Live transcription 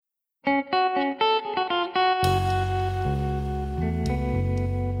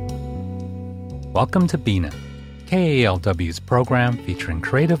Welcome to Bina, KALW's program featuring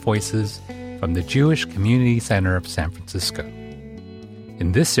creative voices from the Jewish Community Center of San Francisco.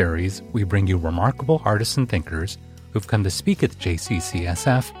 In this series, we bring you remarkable artists and thinkers who've come to speak at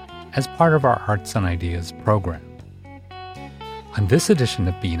JCCSF as part of our Arts and Ideas program. On this edition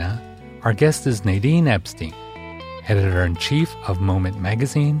of Bina, our guest is Nadine Epstein, editor-in-chief of Moment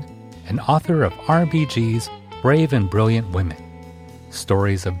magazine and author of RBG's Brave and Brilliant Women,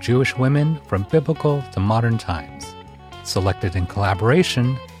 Stories of Jewish Women from Biblical to Modern Times, selected in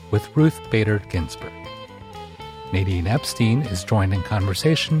collaboration with Ruth Bader Ginsburg. Nadine Epstein is joined in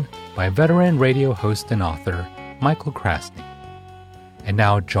conversation by veteran radio host and author Michael Krasny. And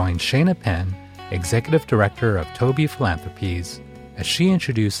now join Shana Penn, Executive Director of Toby Philanthropies, as she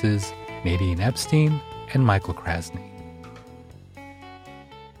introduces Nadine Epstein and Michael Krasny.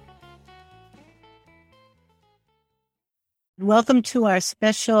 Welcome to our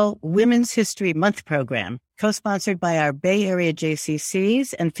special Women's History Month program, co-sponsored by our Bay Area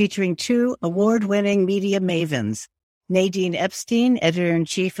JCCs and featuring two award-winning media mavens, Nadine Epstein,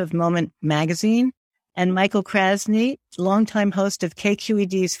 editor-in-chief of Moment magazine, and Michael Krasny, longtime host of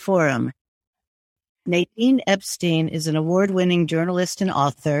KQED's Forum. Nadine Epstein is an award-winning journalist and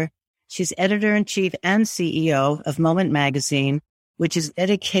author. She's editor-in-chief and CEO of Moment magazine, which is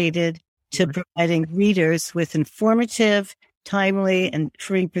dedicated to providing readers with informative, timely, and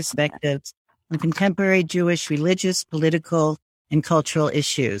free perspectives on contemporary Jewish religious, political, and cultural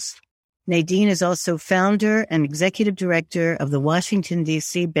issues. Nadine is also founder and executive director of the Washington,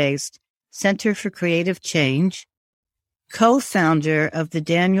 D.C.-based Center for Creative Change, co-founder of the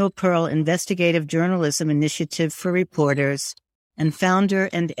Daniel Pearl Investigative Journalism Initiative for Reporters, and founder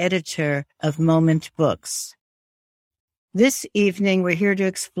and editor of Moment Books. This evening, we're here to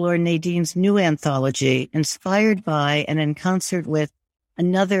explore Nadine's new anthology, inspired by and in concert with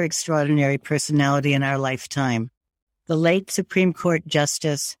another extraordinary personality in our lifetime, the late Supreme Court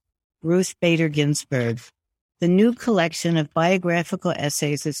Justice Ruth Bader Ginsburg. The new collection of biographical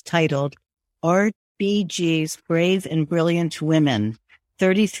essays is titled RBG's Brave and Brilliant Women,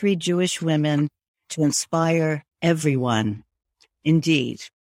 33 Jewish Women to Inspire Everyone. Indeed,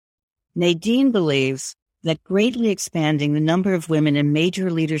 Nadine believes that greatly expanding the number of women in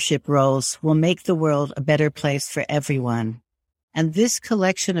major leadership roles will make the world a better place for everyone. And this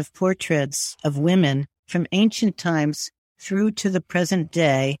collection of portraits of women from ancient times through to the present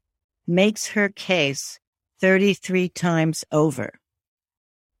day makes her case 33 times over.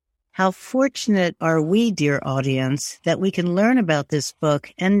 How fortunate are we, dear audience, that we can learn about this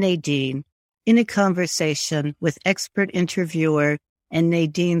book and Nadine in a conversation with expert interviewer and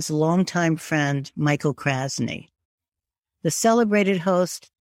Nadine's longtime friend, Michael Krasny. The celebrated host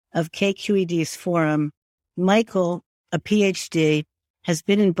of KQED's Forum, Michael, a PhD, has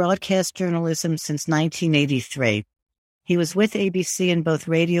been in broadcast journalism since 1983. He was with ABC in both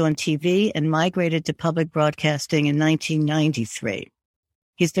radio and TV and migrated to public broadcasting in 1993.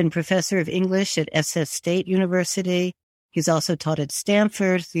 He's been professor of English at SS State University. He's also taught at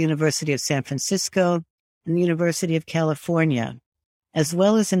Stanford, the University of San Francisco, and the University of California, as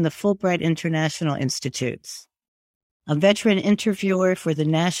well as in the Fulbright International Institutes. A veteran interviewer for the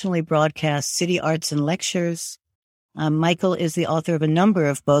nationally broadcast City Arts and Lectures, Michael is the author of a number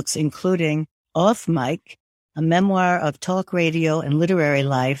of books, including Off Mic, a memoir of talk radio and literary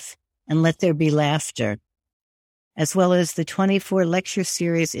life, and Let There Be Laughter, as well as the 24 lecture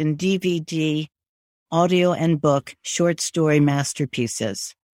series in DVD, audio, and book, Short Story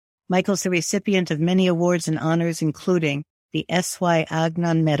Masterpieces. Michael's the recipient of many awards and honors, including the S.Y.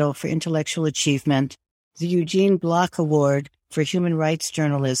 Agnon Medal for Intellectual Achievement, the Eugene Block Award for Human Rights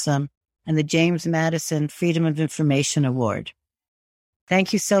Journalism, and the James Madison Freedom of Information Award.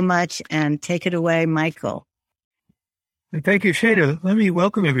 Thank you so much, and take it away, Michael. Thank you, Shana. Let me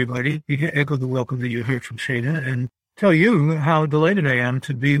welcome everybody, echo the welcome that you heard from Shana, and tell you how delighted I am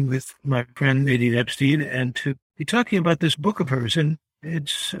to be with my friend Nadine Epstein and to be talking about this book of hers. And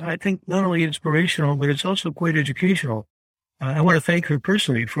it's, I think, not only inspirational, but it's also quite educational. I want to thank her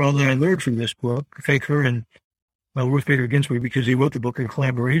personally for all that I learned from this book. Thank her and, Ruth Bader Ginsburg, because he wrote the book in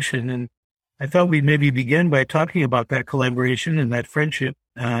collaboration. And I thought we'd maybe begin by talking about that collaboration and that friendship.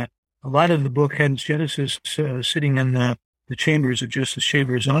 A lot of the book had Genesis sitting in the chambers of Justice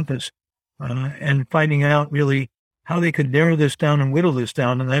Shaver's office and finding out really how they could narrow this down and whittle this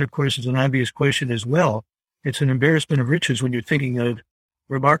down. And that, of course, is an obvious question as well. It's an embarrassment of riches when you're thinking of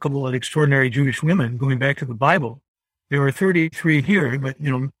remarkable and extraordinary Jewish women going back to the Bible. There are 33 here, but,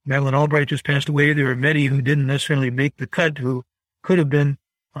 Madeleine Albright just passed away. There are many who didn't necessarily make the cut, who could have been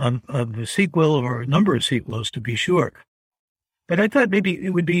of the sequel or a number of sequels, to be sure. But I thought maybe it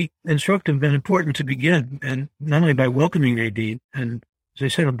would be instructive and important to begin, and not only by welcoming Nadine, and as I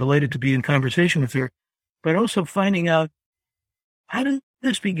said, I'm delighted to be in conversation with her, but also finding out, how did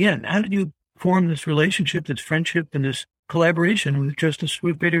this begin? How did you form this relationship, this friendship, and this collaboration with Justice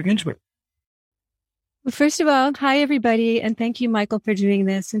Ruth Bader Ginsburg? Well, first of all, hi, everybody. And thank you, Michael, for doing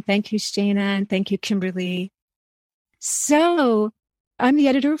this. And thank you, Shana. And thank you, Kimberly. So I'm the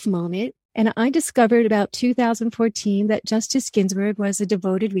editor of Moment. And I discovered about 2014 that Justice Ginsburg was a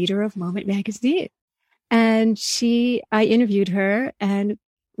devoted reader of Moment magazine. And I interviewed her and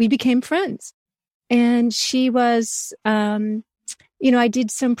we became friends. And she was, I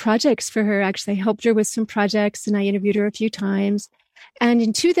did some projects for her. Actually, I helped her with some projects and I interviewed her a few times. And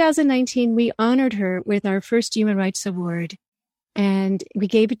in 2019, we honored her with our first Human Rights Award. And we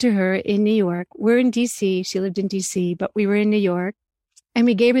gave it to her in New York. We're in DC. She lived in DC, but we were in New York. And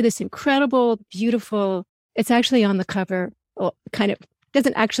we gave her this incredible, beautiful, it's actually on the cover, well, kind of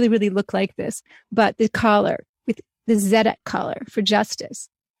doesn't actually really look like this, but the collar with the Zedek collar for justice.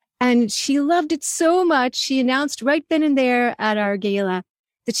 And she loved it so much. She announced right then and there at our gala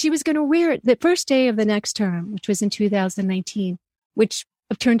that she was going to wear it the first day of the next term, which was in 2019, which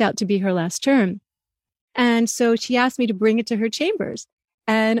turned out to be her last term. And so she asked me to bring it to her chambers.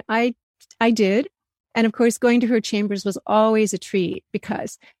 And I did. And of course, going to her chambers was always a treat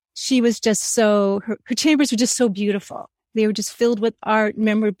because she was just her chambers were just so beautiful. They were just filled with art,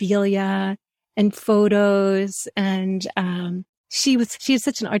 memorabilia, and photos. And she had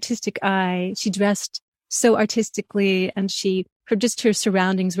such an artistic eye. She dressed so artistically, and her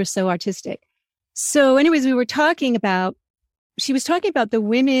surroundings were so artistic. So anyways, she was talking about the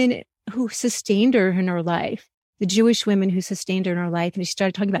women who sustained her in her life, the Jewish women who sustained her in her life. And she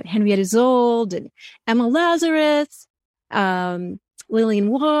started talking about Henrietta Zold and Emma Lazarus, Lillian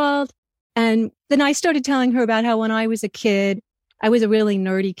Wald. And then I started telling her about how when I was a kid, I was a really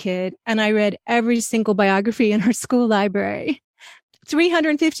nerdy kid, and I read every single biography in her school library,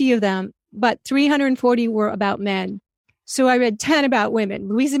 350 of them, but 340 were about men. So I read 10 about women,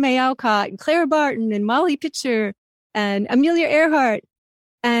 Louisa May Alcott and Clara Barton and Molly Pitcher and Amelia Earhart.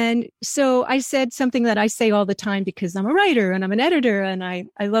 And so I said something that I say all the time because I'm a writer and I'm an editor and I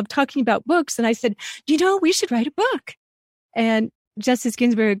love talking about books. And I said, we should write a book. And Justice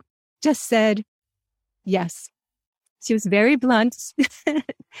Ginsburg just said, yes. She was very blunt.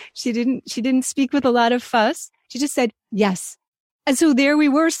 She didn't speak with a lot of fuss. She just said, yes. And so there we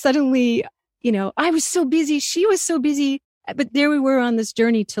were suddenly, I was so busy. She was so busy, but there we were on this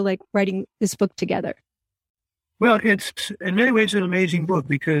journey to writing this book together. Well, it's in many ways an amazing book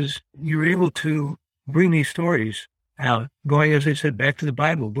because you were able to bring these stories out, going, as I said, back to the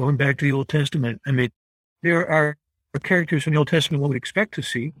Bible, going back to the Old Testament. I mean, there are characters in the Old Testament one would expect to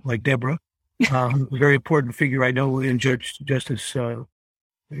see, like Deborah, a very important figure I know in Justice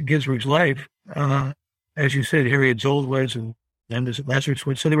Ginsburg's life. As you said, Harriet Zold was, and Lazarus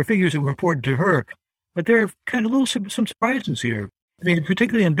was. So there were figures that were important to her. But there are kind of some surprises here. I mean,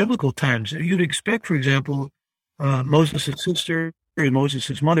 particularly in biblical times, you'd expect, for example, Moses' sister and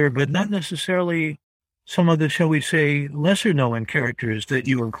Moses' mother, but not necessarily some of the, shall we say, lesser known characters that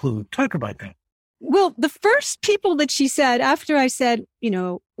you include. Talk about that. Well, the first people that she said after I said,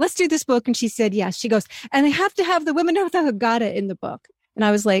 let's do this book. And she said, yes, she goes, and they have to have the women of the Haggadah in the book. And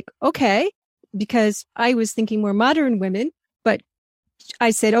I was like, okay, because I was thinking more modern women, but I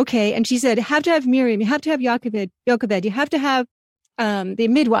said, okay. And she said, you have to have Miriam, you have to have Yocheved, you have to have the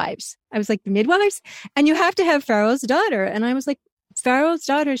midwives. I was like, the midwives? And you have to have Pharaoh's daughter. And I was like, Pharaoh's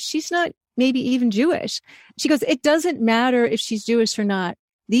daughter, she's not maybe even Jewish. She goes, it doesn't matter if she's Jewish or not.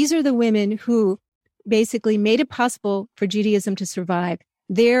 These are the women who basically made it possible for Judaism to survive.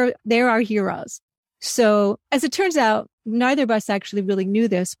 They're our heroes. So as it turns out, neither of us actually really knew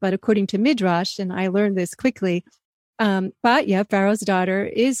this, but according to Midrash, and I learned this quickly, but yeah, Pharaoh's daughter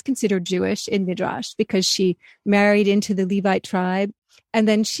is considered Jewish in Midrash because she married into the Levite tribe and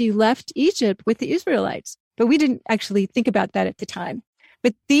then she left Egypt with the Israelites. But we didn't actually think about that at the time.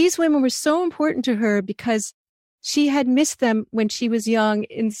 But these women were so important to her because she had missed them when she was young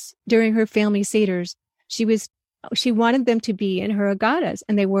during her family seders. She wanted them to be in her Haggadahs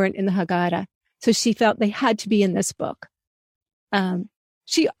and they weren't in the Haggadah. So she felt they had to be in this book.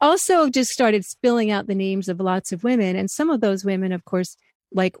 She also just started spilling out the names of lots of women. And some of those women, of course,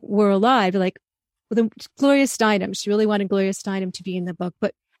 were alive, Gloria Steinem. She really wanted Gloria Steinem to be in the book.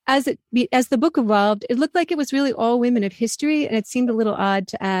 But as the book evolved, it looked like it was really all women of history. And it seemed a little odd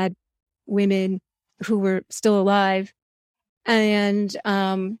to add women who were still alive. And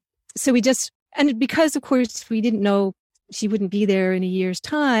so and because, of course, we didn't know she wouldn't be there in a year's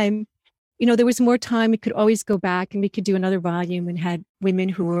time, there was more time. We could always go back and we could do another volume and had women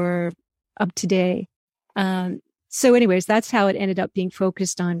who were up to date. So anyways, that's how it ended up being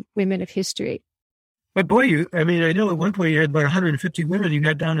focused on women of history. But boy, I know at one point you had about 150 women. You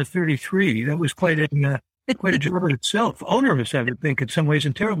got down to 33. That was quite a job in itself. Onerous, I would think, in some ways,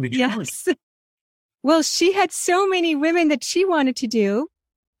 and terribly challenging. Yes. Well, she had so many women that she wanted to do.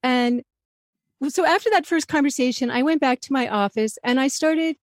 And so after that first conversation, I went back to my office and I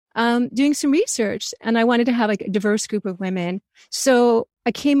started doing some research, and I wanted to have like a diverse group of women. So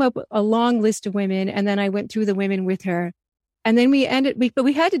I came up with a long list of women, and then I went through the women with her. And then but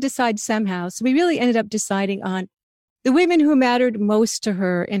we had to decide somehow. So we really ended up deciding on the women who mattered most to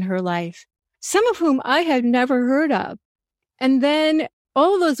her in her life, some of whom I had never heard of. And then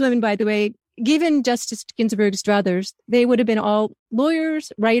all of those women, by the way, given Justice Ginsburg's druthers, they would have been all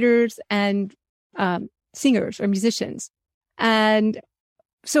lawyers, writers, and singers or musicians. And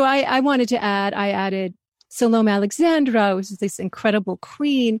so I added Salome Alexandra, who was this incredible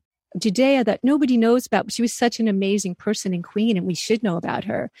queen of Judea that nobody knows about, but she was such an amazing person and queen, and we should know about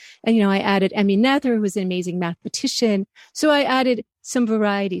her. And, I added Emmy Noether, who was an amazing mathematician. So I added some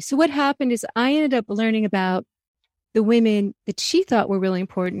variety. So what happened is I ended up learning about the women that she thought were really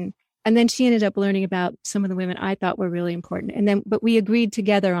important. And then she ended up learning about some of the women I thought were really important. But we agreed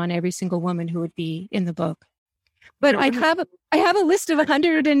together on every single woman who would be in the book. But I have a list of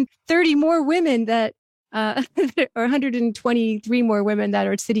 130 more women that, or 123 more women that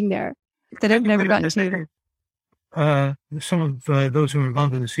are sitting there that I've never gotten to. Some of those who are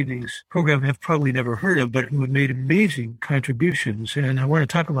involved in this evening's program have probably never heard of, but who have made amazing contributions. And I want to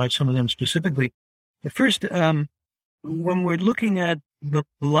talk about some of them specifically. But first, when we're looking at the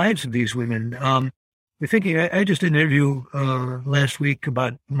lives of these women, we're thinking, I just did an interview last week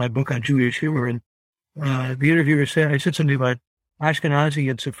about my book on Jewish humor, and the interviewer said, I said something about Ashkenazi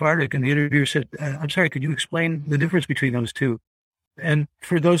and Sephardic, and the interviewer said, I'm sorry, could you explain the difference between those two? And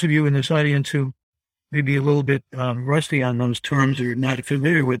for those of you in this audience who may be a little bit rusty on those terms or not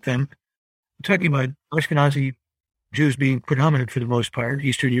familiar with them, I'm talking about Ashkenazi Jews being predominant for the most part,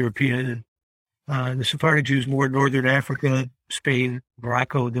 Eastern European, and the Sephardic Jews more Northern Africa, Spain,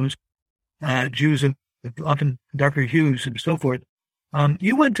 Morocco, those Jews of often darker hues and so forth.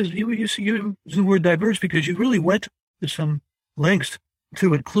 You used the word diverse because you really went to some lengths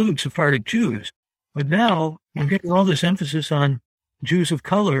to include Sephardic Jews. But now you're getting all this emphasis on Jews of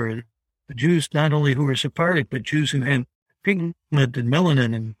color, and the Jews not only who are Sephardic, but Jews who have pigment and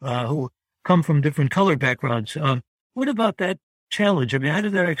melanin and who come from different color backgrounds. What about that challenge? I mean, how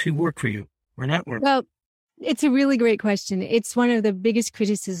did that actually work for you or not work? Well, it's a really great question. It's one of the biggest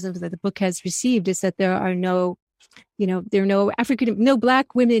criticisms that the book has received is that there are no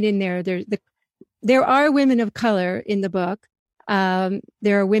Black women in there. There are women of color in the book.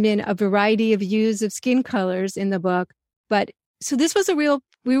 There are women, a variety of hues of skin colors in the book. But so this was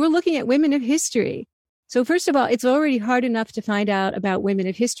we were looking at women of history. So first of all, it's already hard enough to find out about women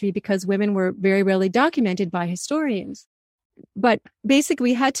of history because women were very rarely documented by historians. But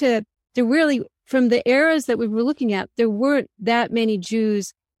basically we had to really, from the eras that we were looking at, there weren't that many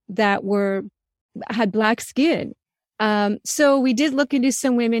Jews that had Black skin. So we did look into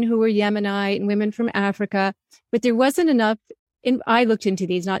some women who were Yemenite and women from Africa, but there wasn't enough. I looked into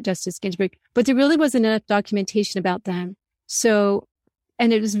these, not Justice Ginsburg, but there really wasn't enough documentation about them. So,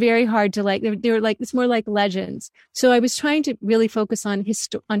 and it was very hard to they were it's more like legends. So I was trying to really focus on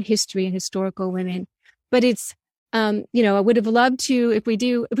history and historical women, but it's, I would have loved to, if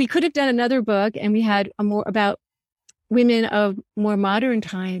we could have done another book and we had more about women of more modern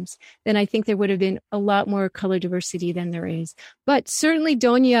times, then I think there would have been a lot more color diversity than there is. But certainly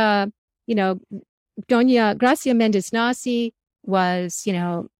Doña Gracia Mendes Nasi was,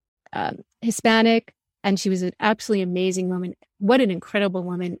 Hispanic, and she was an absolutely amazing woman. What an incredible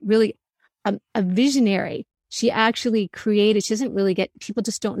woman, really a visionary. She actually created, she doesn't really people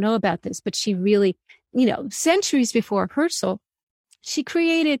just don't know about this, but she really, centuries before Herzl, she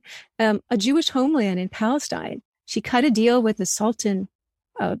created a Jewish homeland in Palestine. She cut a deal with the Sultan,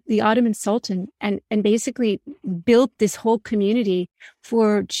 the Ottoman Sultan, and basically built this whole community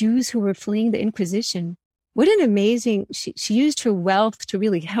for Jews who were fleeing the Inquisition. What an amazing, she used her wealth to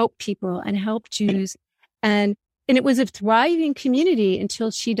really help people and help Jews. And it was a thriving community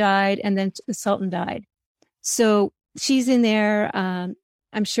until she died and then the Sultan died. So she's in there.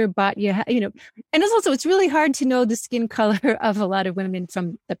 I'm sure Batya, and it's really hard to know the skin color of a lot of women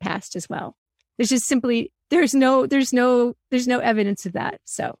from the past as well. There's just simply, there's no evidence of that.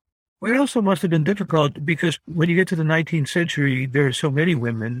 So. Well, it also must have been difficult because when you get to the 19th century, there are so many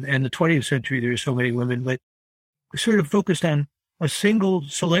women, and the 20th century, there are so many women, but sort of focused on a single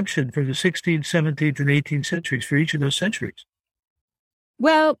selection for the 16th, 17th, and 18th centuries, for each of those centuries?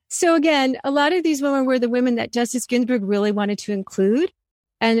 Well, so again, a lot of these women were the women that Justice Ginsburg really wanted to include.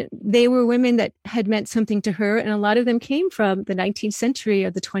 And they were women that had meant something to her. And a lot of them came from the 19th century or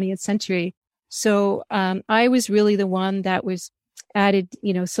the 20th century. So I was really the one that was added,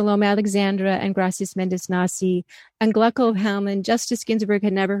 Salome Alexandra and Gracias Mendez Nasi and Glucka of Hamelin. Justice Ginsburg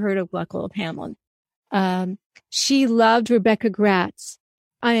had never heard of Glucka of Hamelin. She loved Rebecca Gratz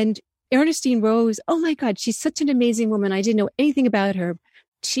and Ernestine Rose. Oh my God, she's such an amazing woman. I didn't know anything about her.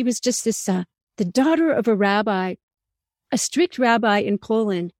 She was just this, the daughter of a rabbi, a strict rabbi in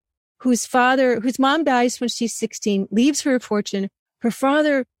Poland, whose mom dies when she's 16, leaves her a fortune. Her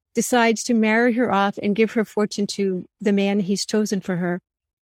father decides to marry her off and give her fortune to the man he's chosen for her.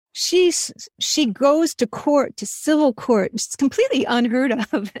 She goes to court, to civil court, which is completely unheard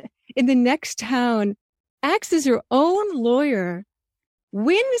of, in the next town, acts as her own lawyer,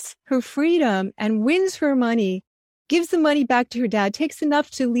 wins her freedom and wins her money, gives the money back to her dad, takes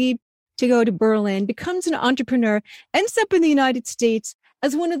enough to leave to go to Berlin, becomes an entrepreneur, ends up in the United States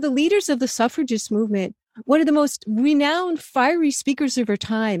as one of the leaders of the suffragist movement, one of the most renowned, fiery speakers of her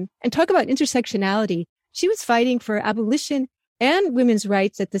time. And talk about intersectionality. She was fighting for abolition and women's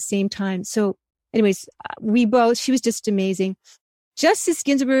rights at the same time. So anyways, she was just amazing. Justice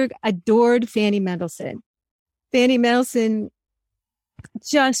Ginsburg adored Fanny Mendelssohn. Fanny Mendelssohn,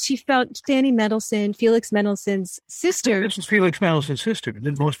 she felt Fanny Mendelssohn, Felix Mendelssohn's sister. This is Felix Mendelssohn's sister.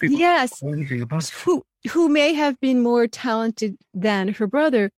 Didn't most people know anything about who may have been more talented than her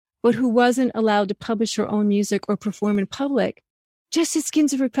brother, but who wasn't allowed to publish her own music or perform in public. Justice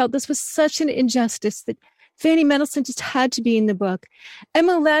Ginsburg felt this was such an injustice that Fanny Mendelssohn just had to be in the book.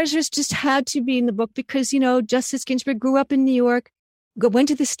 Emma Lazarus just had to be in the book because, Justice Ginsburg grew up in New York, went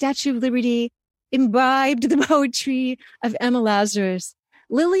to the Statue of Liberty, imbibed the poetry of Emma Lazarus.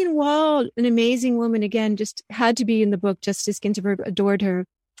 Lillian Wald, an amazing woman, again, just had to be in the book. Justice Ginsburg adored her.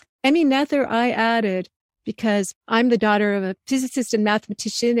 Emmy Noether, I added because I'm the daughter of a physicist and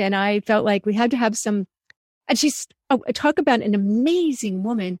mathematician, and I felt like we had to have some. And I talk about an amazing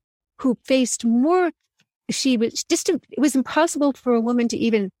woman who faced more. It was impossible for a woman to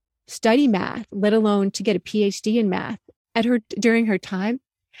even study math, let alone to get a PhD in math during her time.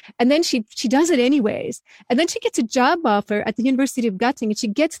 And then she does it anyways. And then she gets a job offer at the University of Göttingen, and she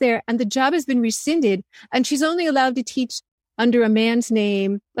gets there and the job has been rescinded and she's only allowed to teach under a man's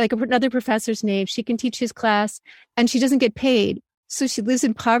name, like another professor's name. She can teach his class and she doesn't get paid. So she lives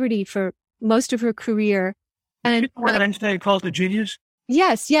in poverty for most of her career. And Einstein calls a genius?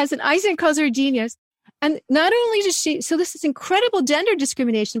 Yes. And Einstein calls her a genius. And not only does so this is incredible gender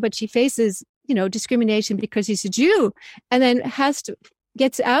discrimination, but she faces, discrimination because he's a Jew, and then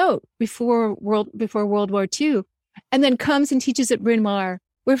gets out before World War II, and then comes and teaches at Bryn Mawr,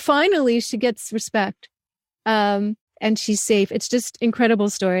 where finally she gets respect, and she's safe. It's just incredible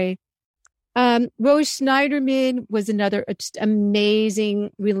story. Rose Schneiderman was another just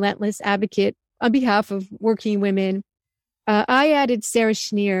amazing, relentless advocate on behalf of working women. I added Sarah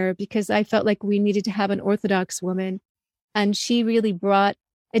Schneer because I felt like we needed to have an Orthodox woman, and she really brought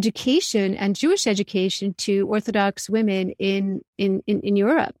education and Jewish education to Orthodox women in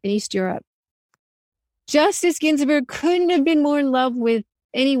Europe, in East Europe. Justice Ginsburg couldn't have been more in love with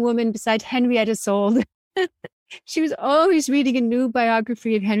any woman besides Henrietta Sold. She was always reading a new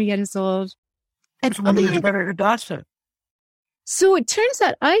biography of Henrietta Sold. And Hadassah. So it turns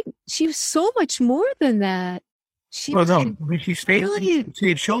out she was so much more than that. She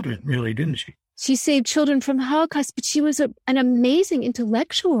saved children, really, didn't she? She saved children from Holocaust, but she was an amazing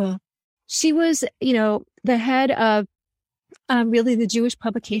intellectual. She was, the head of really the Jewish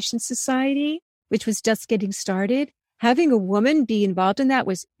Publication Society, which was just getting started. Having a woman be involved in that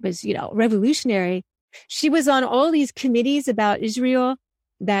was revolutionary. She was on all these committees about Israel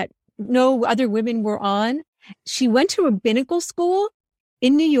that no other women were on. She went to rabbinical school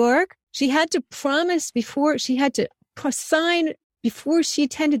in New York. She had to promise sign before she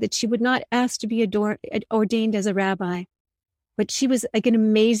attended that she would not ask to be ordained as a rabbi. But she was like an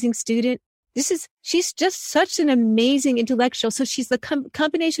amazing student. She's just such an amazing intellectual. So she's the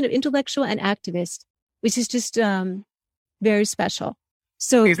combination of intellectual and activist, which is just very special.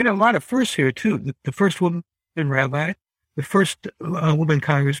 So there's been a lot of firsts here too. The first woman rabbi, the first woman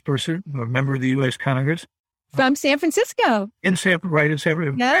congressperson or member of the U.S. Congress. From San Francisco. In San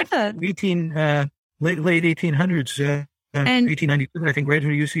Francisco. Yeah. Late 1800s, 1892, I think,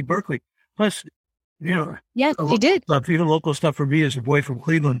 graduated UC Berkeley. Plus, yes, she did. Even local stuff for me as a boy from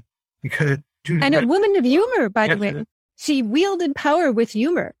Cleveland. And a woman of humor, by the way. She wielded power with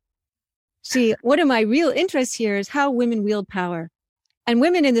humor. one of my real interests here is how women wield power. And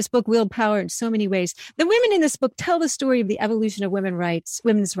women in this book wield power in so many ways. The women in this book tell the story of the evolution of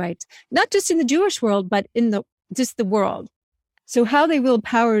women's rights, not just in the Jewish world, but in the world. So how they wield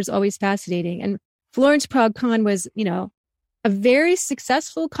power is always fascinating. And Florence Proud-Kahn was, a very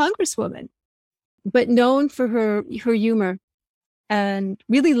successful congresswoman, but known for her humor and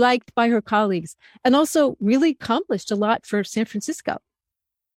really liked by her colleagues, and also really accomplished a lot for San Francisco.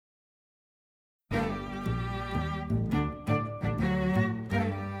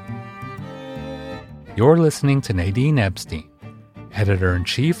 You're listening to Nadine Epstein,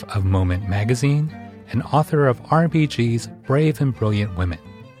 editor-in-chief of Moment Magazine and author of RBG's Brave and Brilliant Women,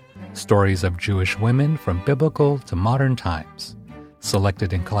 stories of Jewish women from biblical to modern times,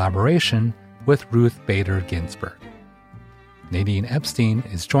 selected in collaboration with Ruth Bader Ginsburg. Nadine Epstein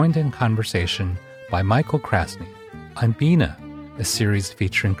is joined in conversation by Michael Krasny on Bina, a series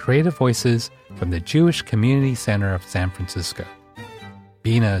featuring creative voices from the Jewish Community Center of San Francisco.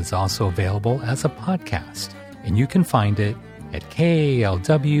 Bina is also available as a podcast, and you can find it at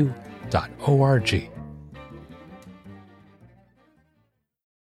kaalw.org.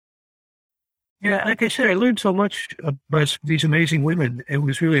 Yeah, like I said, I learned so much about these amazing women. It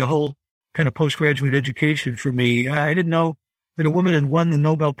was really a whole kind of postgraduate education for me. I didn't know that a woman had won the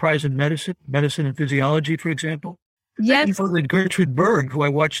Nobel Prize in medicine and physiology, for example. Yes. I know that Gertrude Berg, who I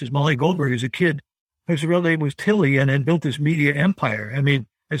watched as Molly Goldberg as a kid, whose real name was Tilly, and had built this media empire. I mean,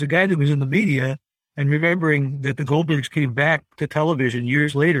 as a guy that was in the media and remembering that the Goldbergs came back to television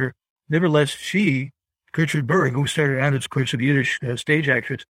years later, nevertheless, she, Gertrude Berg, who started out as, of course, a Yiddish stage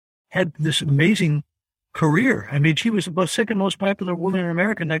actress, had this amazing career. I mean, she was the second most popular woman in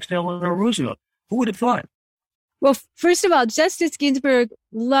America next to Eleanor Roosevelt. Who would have thought? Well, first of all, Justice Ginsburg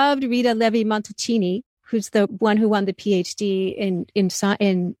loved Rita Levi-Montalcini, who's the one who won the PhD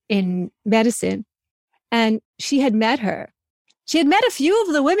in medicine. And she had met her. She had met a few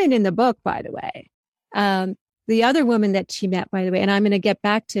of the women in the book, by the way. The other woman that she met, by the way, and I'm going to get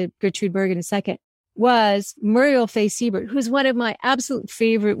back to Gertrude Berg in a second, was Muriel Fay Siebert, who's one of my absolute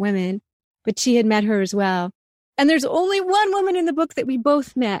favorite women, but she had met her as well. And there's only one woman in the book that we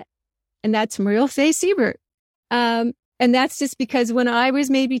both met, and that's Muriel Fay Siebert. And that's just because when I was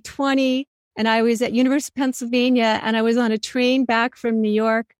maybe 20 and I was at University of Pennsylvania and I was on a train back from New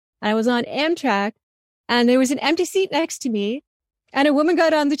York and I was on Amtrak and there was an empty seat next to me and a woman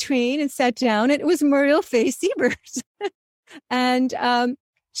got on the train and sat down and it was Muriel Fay Siebert. And,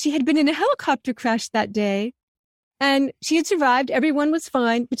 she had been in a helicopter crash that day and she had survived. Everyone was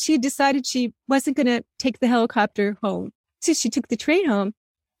fine, but she had decided she wasn't going to take the helicopter home. So she took the train home.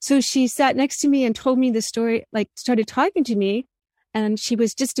 So she sat next to me and told me the story, started talking to me, and she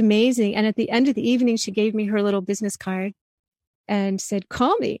was just amazing. And at the end of the evening, she gave me her little business card and said,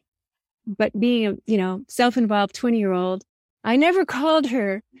 call me. But being a, self-involved 20-year-old, I never called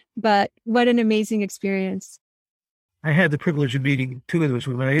her, but what an amazing experience. I had the privilege of meeting two of those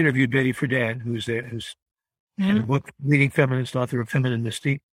women. I interviewed Betty Friedan, who's a book, leading feminist author of Feminine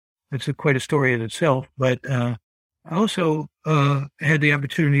Mystique. It's quite a story in itself. But I also had the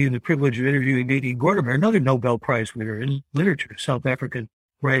opportunity and the privilege of interviewing Nadine Gordimer, another Nobel Prize winner in literature, South African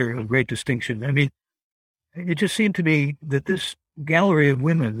writer of great distinction. I mean, it just seemed to me that this gallery of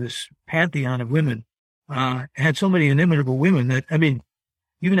women, this pantheon of women, had so many inimitable women that, I mean,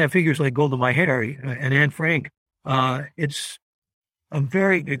 even have figures like Golda Meir and Anne Frank. It's a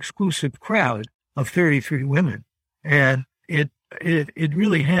very exclusive crowd of 33 women. And it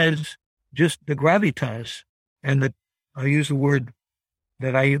really has just the gravitas and I'll use the word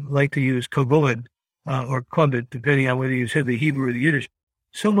that I like to use, kavod, or kavod, depending on whether you say the Hebrew or the Yiddish.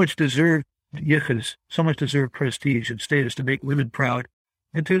 So much deserved yichus, so much deserved prestige and status to make women proud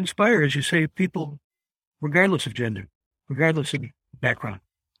and to inspire, as you say, people regardless of gender, regardless of background.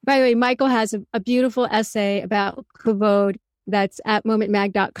 By the way, Michael has a beautiful essay about kavod that's at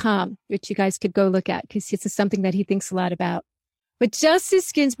momentmag.com, which you guys could go look at because this is something that he thinks a lot about. But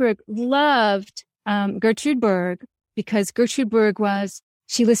Justice Ginsburg loved Gertrude Berg because Gertrude Berg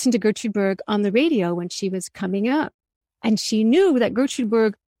she listened to Gertrude Berg on the radio when she was coming up. And she knew that Gertrude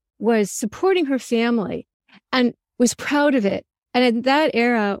Berg was supporting her family and was proud of it. And in that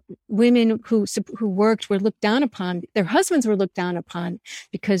era, women who worked were looked down upon. Their husbands were looked down upon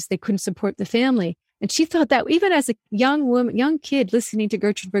because they couldn't support the family. And she thought that even as a young kid listening to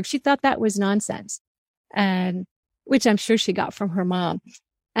Gertrude Berg, she thought that was nonsense, and which I'm sure she got from her mom.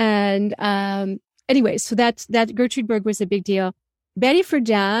 And anyway, so that Gertrude Berg was a big deal. Betty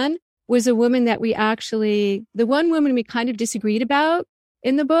Friedan was a woman that the one woman we kind of disagreed about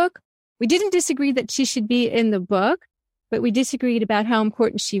in the book. We didn't disagree that she should be in the book, but we disagreed about how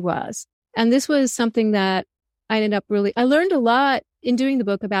important she was. And this was something that I learned a lot in doing the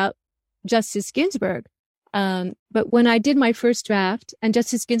book about Justice Ginsburg. But when I did my first draft, and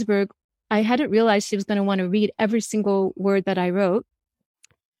Justice Ginsburg, I hadn't realized she was going to want to read every single word that I wrote.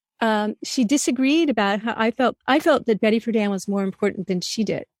 She disagreed about how I felt. I felt that Betty Friedan was more important than she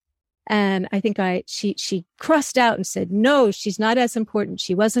did. And I think she crossed out and said, no, she's not as important.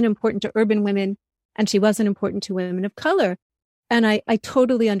 She wasn't important to urban women, and she wasn't important to women of color. And I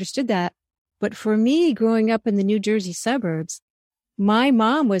totally understood that. But for me, growing up in the New Jersey suburbs, my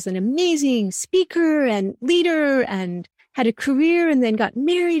mom was an amazing speaker and leader and had a career, and then got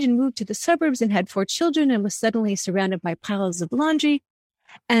married and moved to the suburbs and had 4 children and was suddenly surrounded by piles of laundry.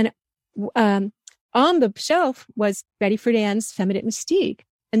 And on the shelf was Betty Friedan's Feminine Mystique.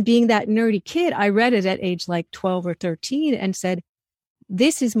 And being that nerdy kid, I read it at age like 12 or 13 and said,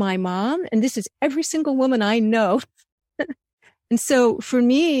 this is my mom, and this is every single woman I know. And so for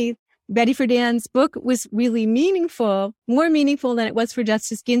me, Betty Friedan's book was really meaningful, more meaningful than it was for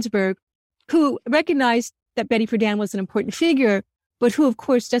Justice Ginsburg, who recognized that Betty Friedan was an important figure, but who, of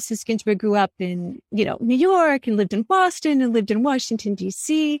course, Justice Ginsburg grew up in, New York and lived in Boston and lived in Washington,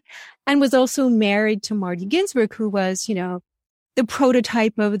 D.C., and was also married to Marty Ginsburg, who was, the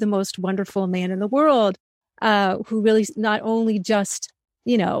prototype of the most wonderful man in the world, who really not only just,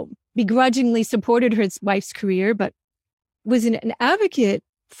 begrudgingly supported his wife's career, but was an advocate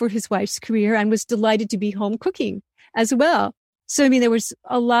for his wife's career and was delighted to be home cooking as well. So, there was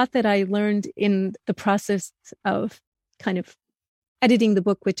a lot that I learned in the process of kind of editing the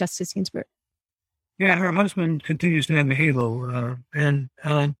book with Justice Ginsburg. Yeah, her husband continues to have a halo. And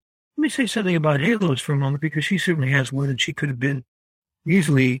let me say something about halos for a moment, because she certainly has one, and she could have been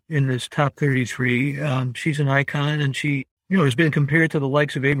easily in this top 33. She's an icon, and she, has been compared to the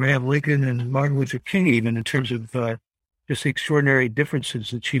likes of Abraham Lincoln and Martin Luther King, even in terms of just the extraordinary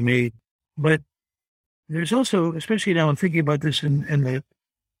differences that she made. But there's also, especially now I'm thinking about this in the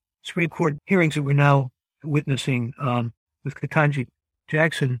Supreme Court hearings that we're now witnessing with Ketanji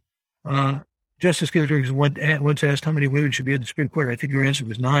Jackson, Justice Ginsburg once asked how many women should be in the Supreme Court. I think her answer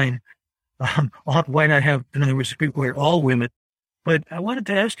was 9. Why not have, in other words, the Supreme Court all women? But I wanted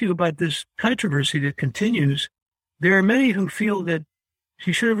to ask you about this controversy that continues. There are many who feel that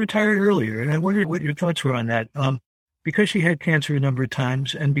she should have retired earlier, and I wondered what your thoughts were on that. Because she had cancer a number of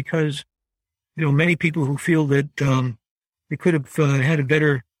times, and because, many people who feel that they could have had a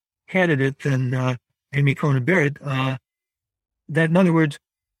better candidate than Amy Coney Barrett, that, in other words,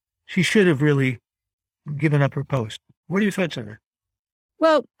 she should have really given up her post. What are your thoughts on her?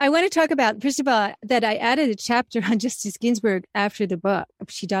 Well, I want to talk about, first of all, that I added a chapter on Justice Ginsburg after the book.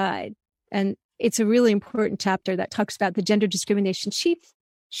 She died. And it's a really important chapter that talks about the gender discrimination she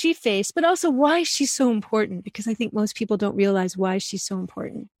faced, but also why she's so important, because I think most people don't realize why she's so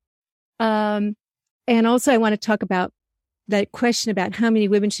important. And also I want to talk about that question about how many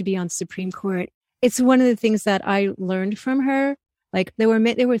women should be on the Supreme Court. It's one of the things that I learned from her. Like there were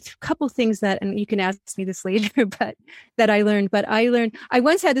a couple things that, and you can ask me this later, but that I learned. But I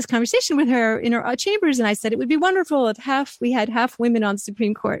once had this conversation with her in her chambers, and I said, it would be wonderful if we had half women on the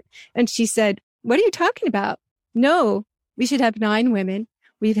Supreme Court. And she said, what are you talking about? No, we should have 9 women.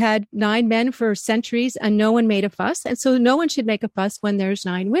 We've had 9 men for centuries, and no one made a fuss. And so no one should make a fuss when there's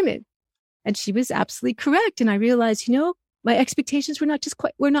 9 women. And she was absolutely correct. And I realized, my expectations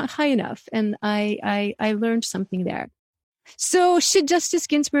were not high enough. And I learned something there. So should Justice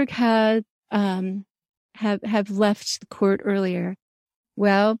Ginsburg have left the court earlier?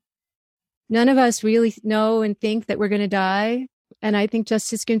 Well, none of us really know and think that we're going to die. And I think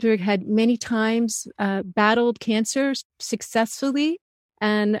Justice Ginsburg had many times battled cancer successfully.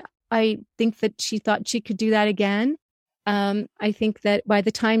 And I think that she thought she could do that again. I think that by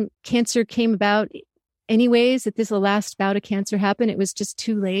the time cancer came about, anyways, that the last bout of cancer happened, it was just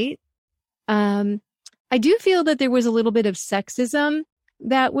too late. I do feel that there was a little bit of sexism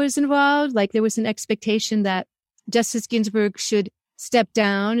that was involved. Like there was an expectation that Justice Ginsburg should step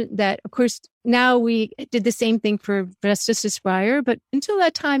down. That, of course, now we did the same thing for Justice Breyer. But until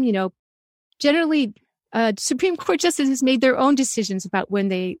that time, generally, Supreme Court justices made their own decisions about when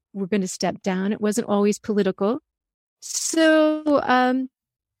they were going to step down. It wasn't always political. So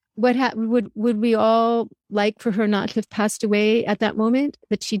would we all like for her not to have passed away at that moment,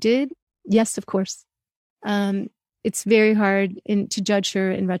 but she did? Yes, of course. It's very hard to judge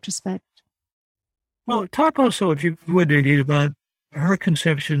her in retrospect. Well, talk also, if you would, Nadine, about her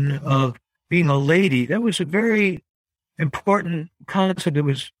conception of being a lady. That was a very important concept that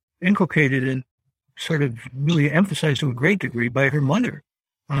was inculcated and sort of really emphasized to a great degree by her mother.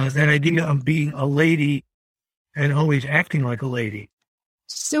 That idea of being a lady and always acting like a lady.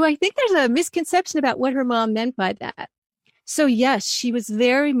 So I think there's a misconception about what her mom meant by that. So yes, she was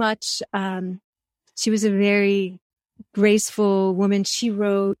very much, she was a very graceful woman. She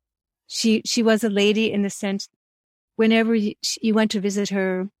wrote, she was a lady in the sense, whenever you went to visit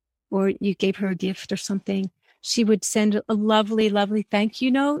her or you gave her a gift or something, she would send a lovely, lovely thank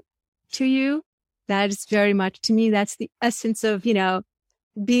you note to you. That is very much, to me, that's the essence of,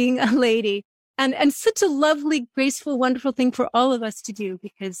 being a lady. And such a lovely, graceful, wonderful thing for all of us to do,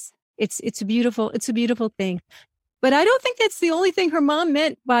 because it's a beautiful thing. But I don't think that's the only thing her mom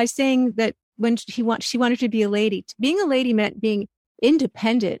meant by saying that when she wanted to be a lady. Being a lady meant being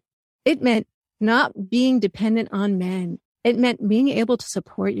independent. It meant not being dependent on men. It meant being able to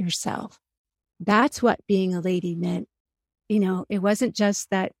support yourself. That's what being a lady meant. It wasn't just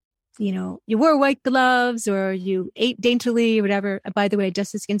that, you wore white gloves or you ate daintily or whatever. By the way,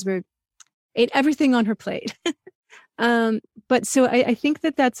 Justice Ginsburg ate everything on her plate. But so I think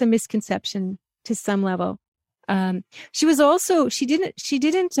that that's a misconception to some level. She wasn't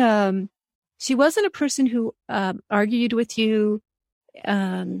a person who argued with you.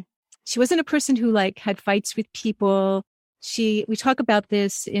 She wasn't a person who had fights with people. We talk about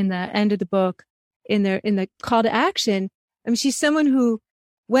this in the end of the book, in the call to action. She's someone who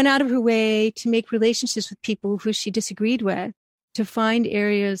went out of her way to make relationships with people who she disagreed with, to find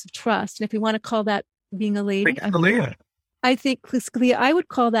areas of trust. And if we want to call that being a lady, I think Scalia, I would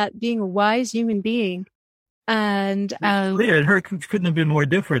call that being a wise human being. And Scalia and her couldn't have been more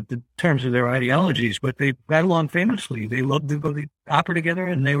different in terms of their ideologies, but they got along famously. They loved to go to opera together,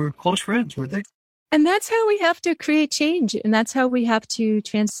 and they were close friends, weren't they? And that's how we have to create change. And that's how we have to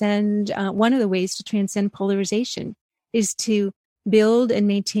transcend. One of the ways to transcend polarization is to build and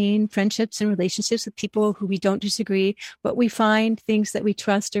maintain friendships and relationships with people who we don't disagree, but we find things that we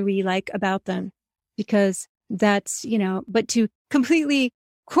trust or we like about them. Because that's, but to completely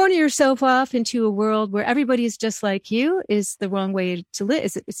corner yourself off into a world where everybody is just like you is the wrong way to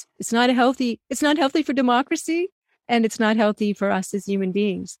live. It's not healthy for democracy, and it's not healthy for us as human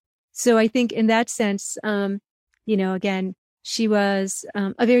beings. So I think in that sense, again, she was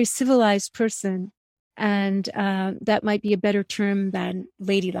a very civilized person, and that might be a better term than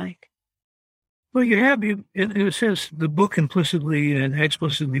ladylike. Well, in a sense, the book implicitly and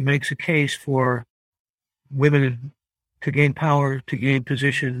explicitly makes a case for women to gain power, to gain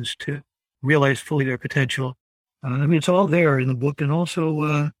positions, to realize fully their potential. It's all there in the book, and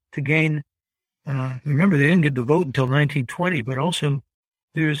also to gain, remember, they didn't get the vote until 1920, but also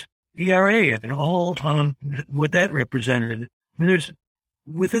there's ERA and all what that represented. There's,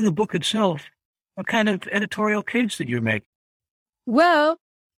 within the book itself, a kind of editorial case that you make. Well,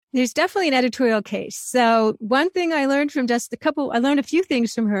 there's definitely an editorial case. So one thing I learned from I learned a few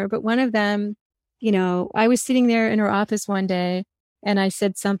things from her, but one of them, I was sitting there in her office one day and I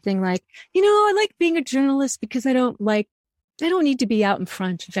said something like, I like being a journalist because I don't need to be out in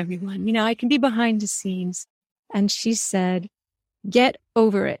front of everyone. I can be behind the scenes. And she said, get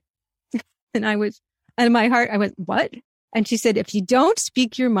over it. And in my heart, I went, what? And she said, if you don't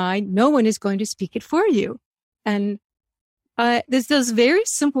speak your mind, no one is going to speak it for you. And those very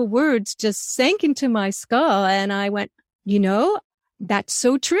simple words just sank into my skull. And I went, that's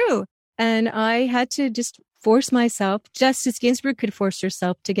so true. And I had to just force myself. Justice Ginsburg could force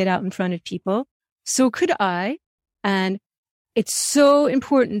herself to get out in front of people. So could I. And it's so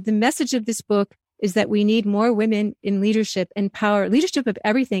important. The message of this book is that we need more women in leadership and power, leadership of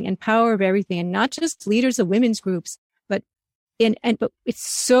everything and power of everything, and not just leaders of women's groups, but it's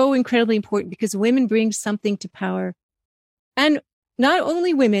so incredibly important because women bring something to power. And not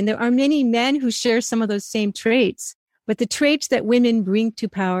only women, there are many men who share some of those same traits, but the traits that women bring to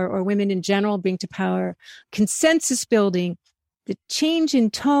power, or women in general bring to power, consensus building, the change in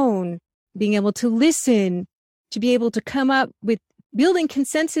tone, being able to listen, to be able to come up with building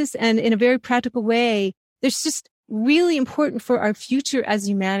consensus and in a very practical way, there's just really important for our future as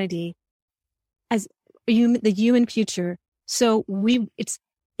humanity, as the human future. So we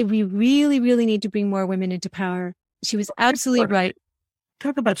really, really need to bring more women into power. She was absolutely right.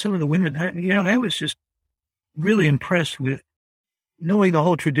 Talk about some of the women. I was just really impressed with knowing the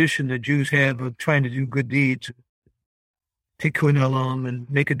whole tradition that Jews have of trying to do good deeds, tikkun olam, and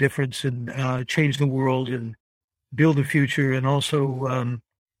make a difference and change the world and build a future, and also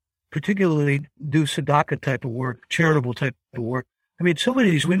particularly do tzedakah type of work, charitable type of work. So many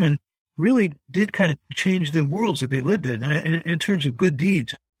of these women really did kind of change the worlds that they lived in terms of good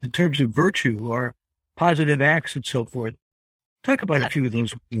deeds, in terms of virtue or positive acts and so forth. Talk about a few of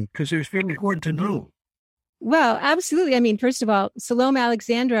those, because they're very important to know. Well, absolutely. First of all, Salome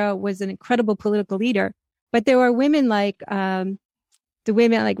Alexandra was an incredible political leader, but there were women like the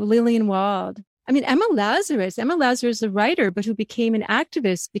women like Lillian Wald. I mean, Emma Lazarus is a writer, but who became an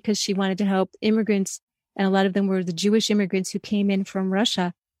activist because she wanted to help immigrants. And a lot of them were the Jewish immigrants who came in from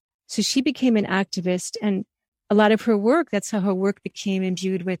Russia. So she became an activist, and a lot of her work, that's how her work became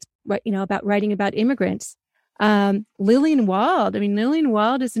imbued with, about writing about immigrants. Lillian Wald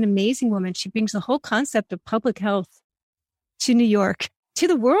is an amazing woman. She brings the whole concept of public health to New York, to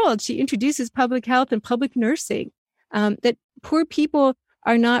the world. She introduces public health and public nursing, that poor people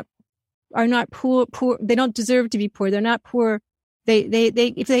are not poor. They don't deserve to be poor. They're not poor.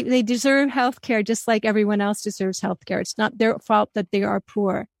 They deserve health care just like everyone else deserves health care. It's not their fault that they are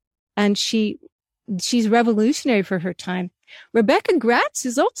poor. And she's revolutionary for her time. Rebecca Gratz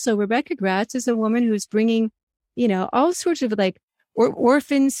is a woman who's bringing, all sorts of like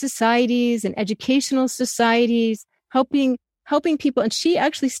orphan societies and educational societies, helping people. And she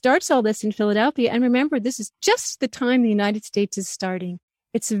actually starts all this in Philadelphia. And remember, this is just the time the United States is starting.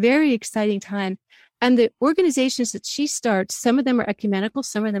 It's a very exciting time. And the organizations that she starts, some of them are ecumenical,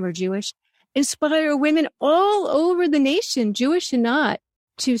 some of them are Jewish, inspire women all over the nation, Jewish and not,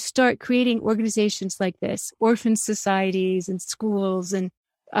 to start creating organizations like this, orphan societies and schools and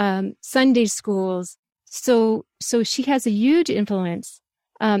Sunday schools. So she has a huge influence.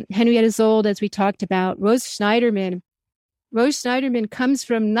 Henrietta Zold, as we talked about, Rose Schneiderman. Rose Schneiderman comes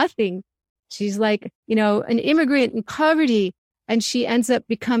from nothing. She's like, an immigrant in poverty. And she ends up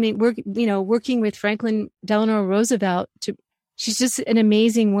working with Franklin Delano Roosevelt. She's just an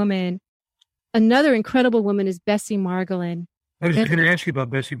amazing woman. Another incredible woman is Bessie Margolin. I was going to ask you about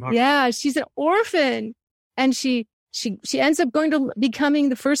Bessie Margolin. Yeah, she's an orphan, and she ends up becoming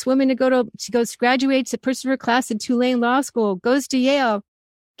the first woman to graduates at first of her class in Tulane Law School, goes to Yale,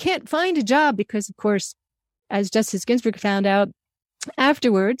 can't find a job because, of course, as Justice Ginsburg found out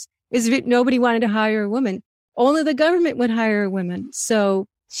afterwards, nobody wanted to hire a woman. Only the government would hire a woman. So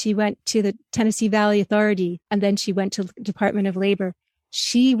she went to the Tennessee Valley Authority, and then she went to the Department of Labor.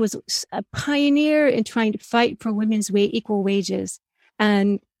 She was a pioneer in trying to fight for women's equal wages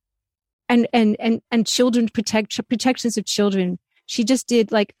and children protections of children. She just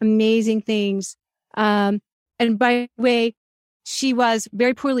did like amazing things. And by the way, she was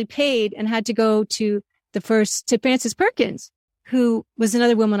very poorly paid and had to go to Frances Perkins, who was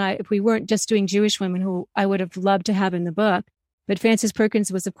another woman if we weren't just doing Jewish women, who I would have loved to have in the book. But Frances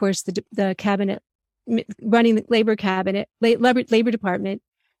Perkins was, of course, the cabinet, running the labor department.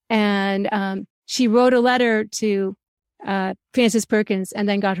 And she wrote a letter to Frances Perkins and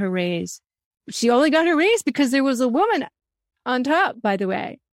then got her raise. She only got her raise because there was a woman on top, by the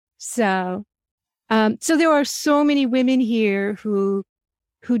way. So there are so many women here who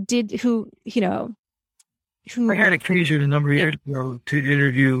I had occasion a number of years ago to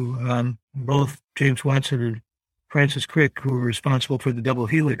interview both James Watson and Francis Crick, who were responsible for the double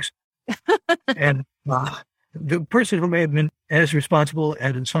helix. And the person who may have been as responsible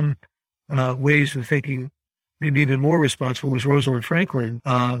and in some ways of thinking maybe even more responsible was Rosalind Franklin,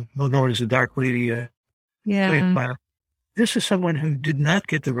 known as the Dark Lady. Yeah. This is someone who did not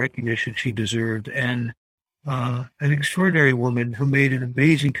get the recognition she deserved, and an extraordinary woman who made an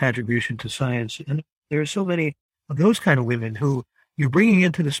amazing contribution to science. And there are so many of those kind of women who you're bringing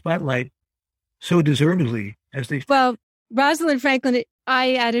into the spotlight so deservedly as they. Well, Rosalind Franklin,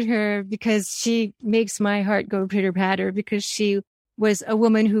 I added her because she makes my heart go pitter patter, because she was a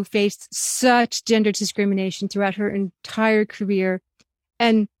woman who faced such gender discrimination throughout her entire career.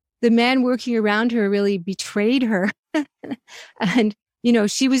 And the men working around her really betrayed her. And,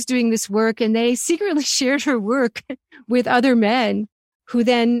 she was doing this work and they secretly shared her work with other men who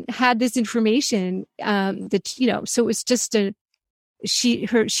then had this information so it was just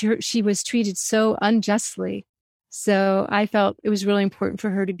she was treated so unjustly. So I felt it was really important for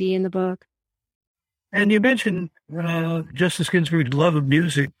her to be in the book. And you mentioned Justice Ginsburg's love of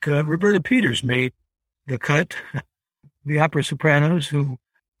music. Roberta Peters made the cut, the opera Sopranos, who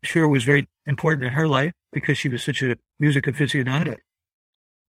sure was very important in her life because she was such a music aficionado.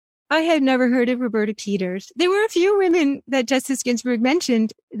 I had never heard of Roberta Peters. There were a few women that Justice Ginsburg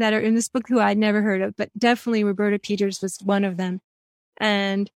mentioned that are in this book who I'd never heard of, but definitely Roberta Peters was one of them.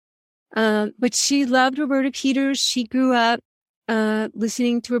 And but she loved Roberta Peters. She grew up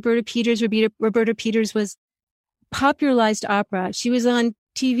listening to Roberta Peters. Roberta Peters was popularized opera. She was on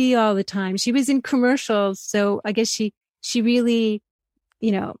TV all the time. She was in commercials. So I guess she really,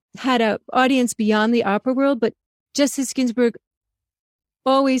 had an audience beyond the opera world. But Justice Ginsburg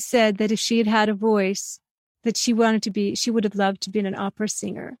always said that if she had had a voice, that she would have loved to be an opera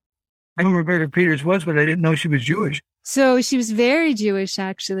singer. I know Roberta Peters was, but I didn't know she was Jewish. So she was very Jewish,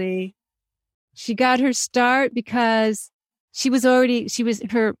 actually. She got her start because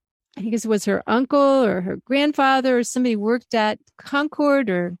I think it was her uncle or her grandfather or somebody worked at Concord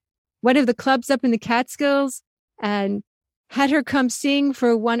or one of the clubs up in the Catskills and had her come sing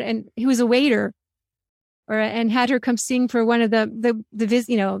for one, and he was a waiter, and had her come sing for one of the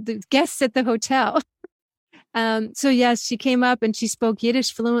guests at the hotel. So yes, she came up and she spoke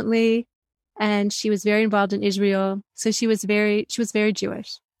Yiddish fluently, and she was very involved in Israel. So she was very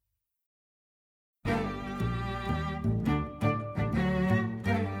Jewish.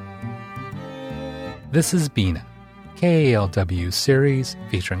 This is Bina, KALW series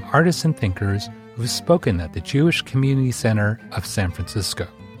featuring artists and thinkers who've spoken at the Jewish Community Center of San Francisco.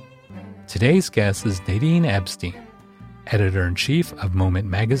 Today's guest is Nadine Epstein, editor-in-chief of Moment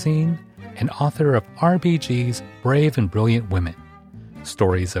Magazine and author of RBG's Brave and Brilliant Women,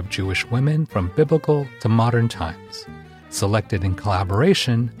 Stories of Jewish Women from Biblical to Modern Times, selected in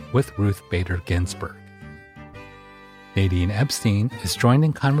collaboration with Ruth Bader Ginsburg. Nadine Epstein is joined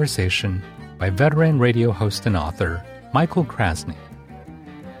in conversation by veteran radio host and author Michael Krasny.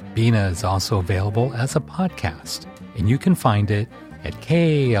 Bina is also available as a podcast, and you can find it at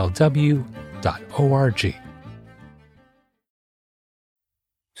kalw.org.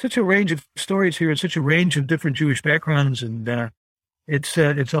 Such a range of stories here, and such a range of different Jewish backgrounds, and it's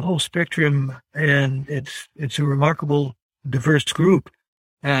a whole spectrum, and it's a remarkable, diverse group.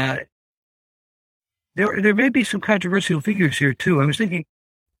 There may be some controversial figures here too. I was thinking,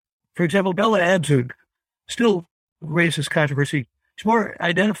 for example, Bella Abzug still raises controversy. She's more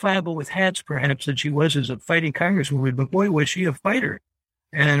identifiable with hats, perhaps, than she was as a fighting congresswoman, but boy, was she a fighter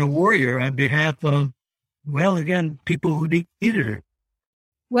and a warrior on behalf of, well, again, people who needed her.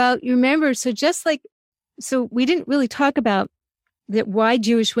 Well, you remember, so we didn't really talk about why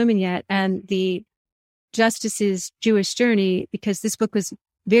Jewish women yet and the Justice's Jewish journey, because this book was a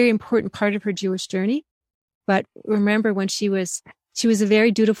very important part of her Jewish journey. But remember, when she was a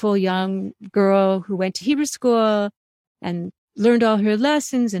very dutiful young girl who went to Hebrew school and learned all her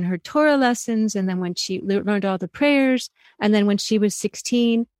lessons and her Torah lessons. And then when she learned all the prayers, and then when she was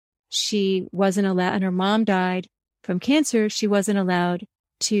 16, she wasn't allowed, and her mom died from cancer. She wasn't allowed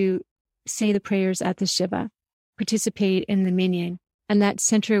to say the prayers at the Shiva, participate in the minyan. And that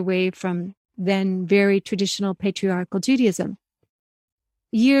sent her away from then very traditional patriarchal Judaism.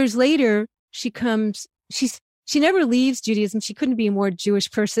 Years later, she never leaves Judaism. She couldn't be a more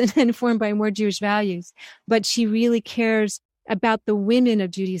Jewish person and informed by more Jewish values, but she really cares about the women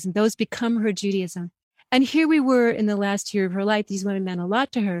of Judaism. Those become her Judaism. And here we were in the last year of her life. These women meant a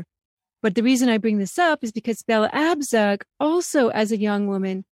lot to her. But the reason I bring this up is because Bella Abzug, also as a young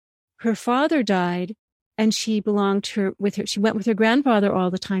woman, her father died, and she she went with her grandfather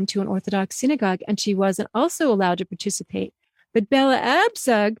all the time to an Orthodox synagogue, and she wasn't also allowed to participate. But Bella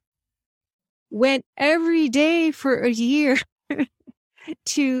Abzug went every day for a year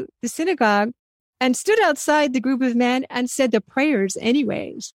to the synagogue and stood outside the group of men and said the prayers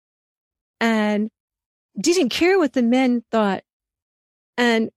anyways, and didn't care what the men thought.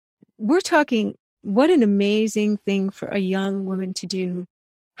 And we're talking, what an amazing thing for a young woman to do.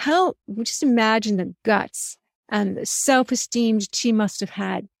 Just imagine the guts and the self-esteem she must have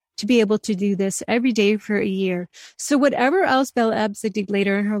had to be able to do this every day for a year. So whatever else Bella Abzug did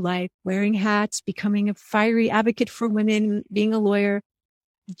later in her life, wearing hats, becoming a fiery advocate for women, being a lawyer,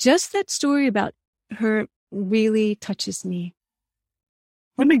 just that story about her really touches me.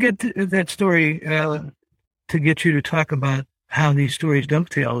 Let me get to that story to get you to talk about how these stories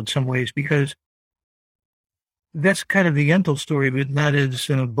dovetail in some ways, because that's kind of the Yentl story, but not as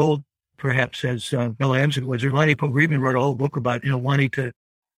bold, perhaps, as Bella Abzug was. Lani Pogrebin wrote a whole book about, wanting to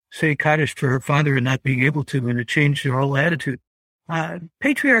say Kaddish for her father and not being able to, and it changed her whole attitude.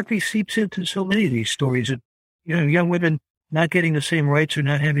 Patriarchy seeps into so many of these stories that, young women not getting the same rights or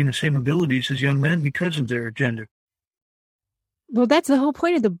not having the same abilities as young men because of their gender. Well, that's the whole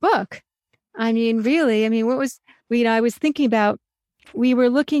point of the book. I mean, really, I was thinking about, we were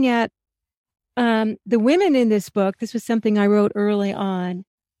looking at the women in this book. This was something I wrote early on.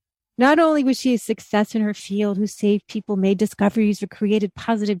 Not only was she a success in her field, who saved people, made discoveries, or created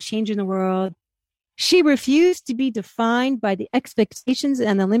positive change in the world, she refused to be defined by the expectations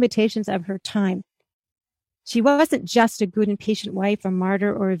and the limitations of her time. She wasn't just a good and patient wife, a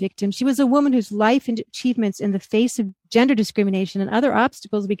martyr, or a victim. She was a woman whose life and achievements in the face of gender discrimination and other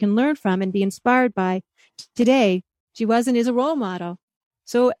obstacles we can learn from and be inspired by today. She was and is a role model.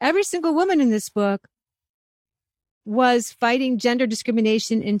 So every single woman in this book was fighting gender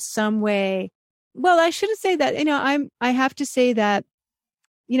discrimination in some way. Well, I shouldn't say that. I have to say that,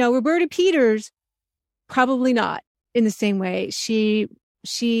 Roberta Peters, probably not in the same way. She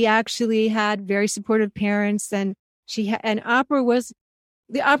actually had very supportive parents, and The opera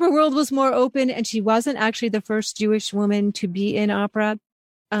world was more open, and she wasn't actually the first Jewish woman to be in opera.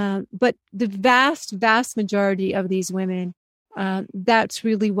 But the vast, vast majority of these women, that's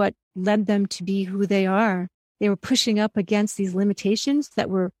really what led them to be who they are. They were pushing up against these limitations that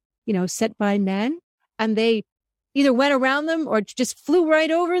were, set by men, and they either went around them or just flew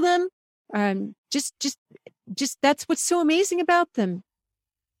right over them. Just that's what's so amazing about them.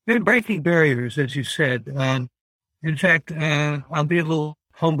 They're breaking barriers, as you said. In fact, I'll be a little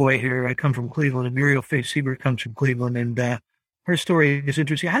homeboy here. I come from Cleveland, and Muriel Faye-Siebert comes from Cleveland, and her story is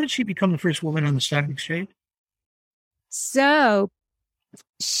interesting. How did she become the first woman on the stock exchange? So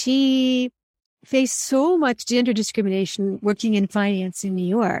she faced so much gender discrimination working in finance in New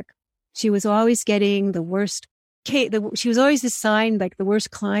York. She was always getting the worst. She was always assigned like the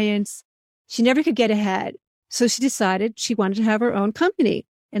worst clients. She never could get ahead. So she decided she wanted to have her own company.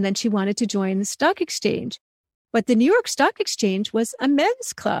 And then she wanted to join the stock exchange. But the New York Stock Exchange was a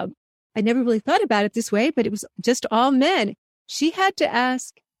men's club. I never really thought about it this way, but it was just all men. She had to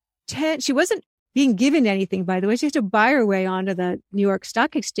ask 10. She wasn't being given anything, by the way. She had to buy her way onto the New York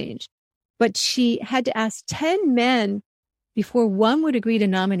Stock Exchange. But she had to ask 10 men before one would agree to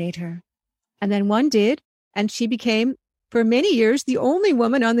nominate her. And then one did. And she became, for many years, the only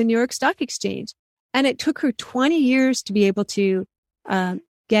woman on the New York Stock Exchange. And it took her 20 years to be able to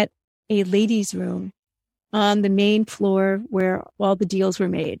get a ladies' room on the main floor where all the deals were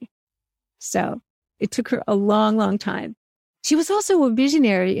made. So it took her a long, long time. She was also a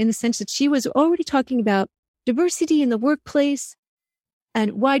visionary in the sense that she was already talking about diversity in the workplace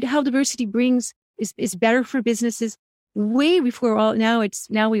and how diversity is better for businesses way before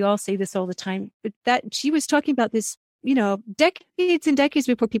now we all say this all the time, but that she was talking about this, decades and decades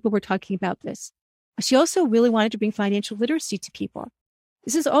before people were talking about this. She also really wanted to bring financial literacy to people.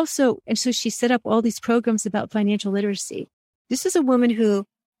 This is also, and so she set up all these programs about financial literacy. This is a woman who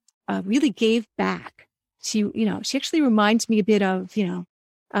really gave back. She actually reminds me a bit of,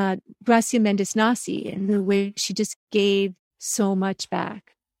 Gracia Mendes Nasi and the way she just gave so much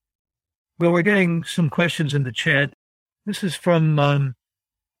back. Well, we're getting some questions in the chat. This is from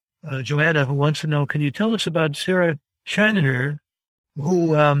Joanna, who wants to know, can you tell us about Sarah Scheiner,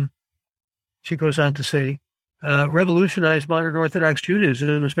 who, she goes on to say, revolutionized modern Orthodox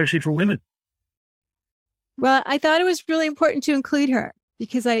Judaism, especially for women? Well, I thought it was really important to include her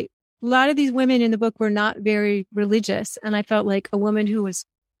because a lot of these women in the book were not very religious. And I felt like a woman who's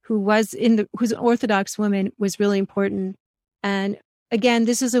an Orthodox woman was really important. And again,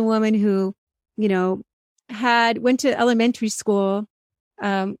 this is a woman who, went to elementary school,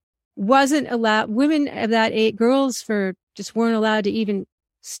 wasn't allowed, women of that age, girls just weren't allowed to even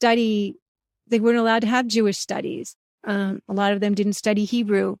study. They weren't allowed to have Jewish studies. A lot of them didn't study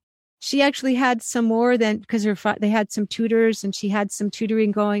Hebrew. She actually had some more because they had some tutors and she had some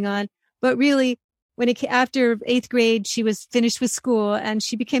tutoring going on. But really, after 8th grade, she was finished with school and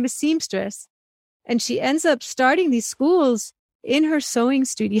she became a seamstress. And she ends up starting these schools in her sewing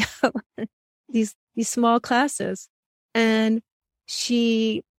studio, these small classes. And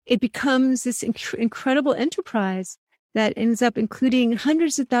it becomes this incredible enterprise that ends up including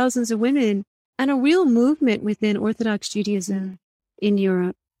hundreds of thousands of women and a real movement within Orthodox Judaism in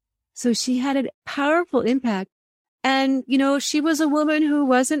Europe. So she had a powerful impact. And, she was a woman who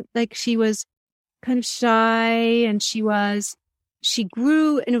wasn't she was kind of shy and she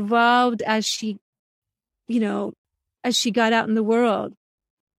grew and evolved as she got out in the world.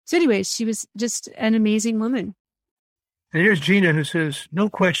 So anyways, she was just an amazing woman. And here's Gina who says, no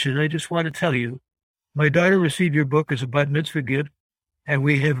question, I just want to tell you, my daughter received your book as a bat mitzvah gift, and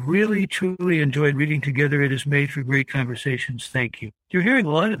we have really, truly enjoyed reading together. It has made for great conversations. Thank you. You're hearing a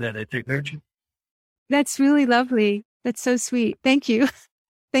lot of that, I think, aren't you? That's really lovely. That's so sweet. Thank you.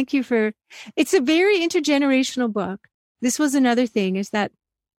 Thank you it's a very intergenerational book. This was another thing is that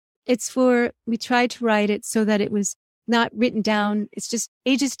we tried to write it so that it was not written down. It's just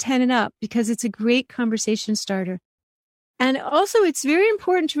ages 10 and up because it's a great conversation starter. And also it's very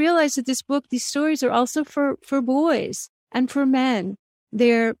important to realize that these stories are also for boys and for men.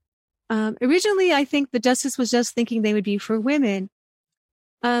 They're, originally, I think the Justice was just thinking they would be for women.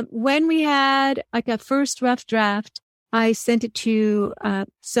 When we had a first rough draft, I sent it to,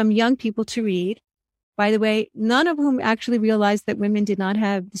 some young people to read. By the way, none of whom actually realized that women did not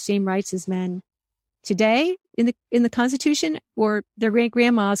have the same rights as men today in the Constitution, or their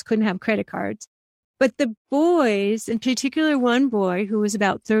great-grandmas couldn't have credit cards. But the boys, in particular one boy who was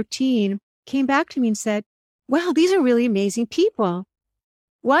about 13, came back to me and said, wow, these are really amazing people.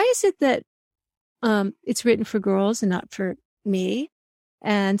 Why is it that it's written for girls and not for me?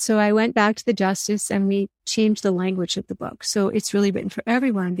 And so I went back to the justice and we changed the language of the book. So it's really written for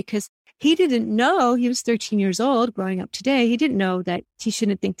everyone because he didn't know, he was 13 years old growing up today. He didn't know that he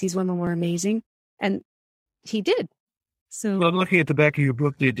shouldn't think these women were amazing. And he did. So well, I'm looking at the back of your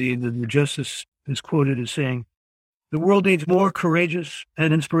book, Nadine, and the justice is quoted as saying, "The world needs more courageous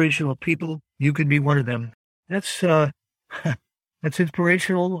and inspirational people. You can be one of them." That's that's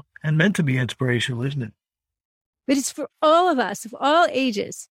inspirational and meant to be inspirational, isn't it? But it's for all of us, of all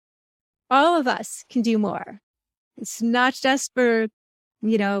ages. All of us can do more. It's not just for,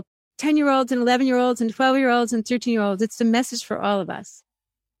 10-year-olds and 11-year-olds and 12-year-olds and 13-year-olds. It's a message for all of us.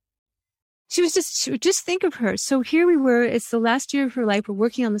 She would just think of her. So here we were. It's the last year of her life. We're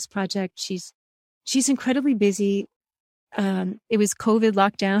working on this project. She's incredibly busy. It was COVID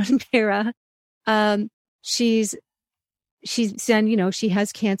lockdown era. She's done, she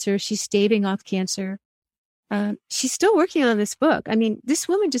has cancer. She's staving off cancer. She's still working on this book. I mean, this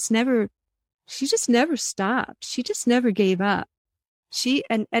woman just never stopped. She just never gave up.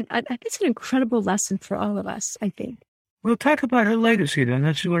 And it's an incredible lesson for all of us, I think. Well, talk about her legacy then.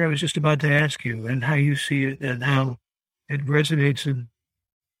 That's what I was just about to ask you, and how you see it and how it resonates in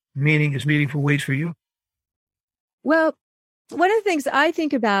meaningful ways for you. Well, one of the things I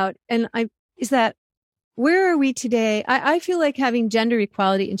think about is that where are we today? I feel like having gender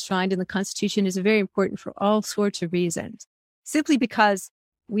equality enshrined in the Constitution is very important for all sorts of reasons. Simply because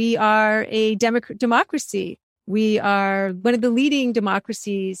we are a democracy. We are one of the leading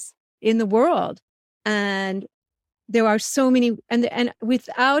democracies in the world. And there are so many, and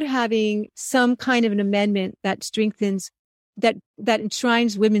without having some kind of an amendment that strengthens, that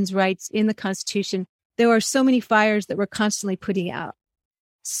enshrines women's rights in the Constitution, there are so many fires that we're constantly putting out.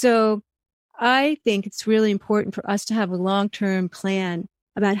 So I think it's really important for us to have a long-term plan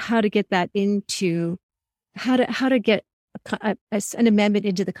about how to get that into, how to get an amendment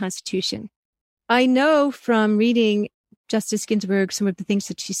into the Constitution. I know from reading Justice Ginsburg, some of the things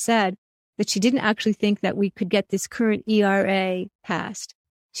that she said, that she didn't actually think that we could get this current ERA passed.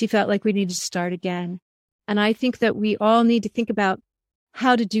 She felt like we needed to start again. And I think that we all need to think about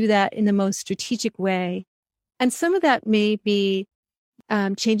how to do that in the most strategic way. And some of that may be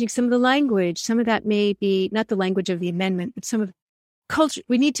changing some of the language. Some of that may be not the language of the amendment, but some of culture.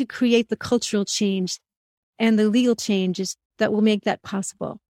 We need to create the cultural change and the legal changes that will make that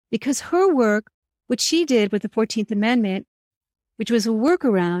possible. Because her work, which she did with the 14th Amendment, which was a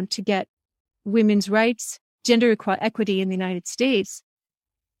workaround to get women's rights, gender equity in the United States,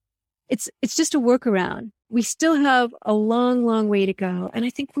 it's just a workaround. We still have a long, long way to go. And I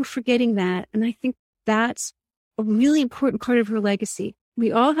think we're forgetting that. And I think that's a really important part of her legacy.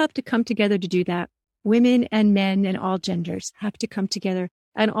 We all have to come together to do that. Women and men and all genders have to come together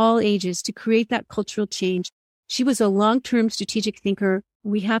at all ages to create that cultural change. She was a long-term strategic thinker.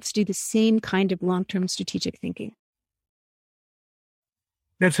 We have to do the same kind of long-term strategic thinking.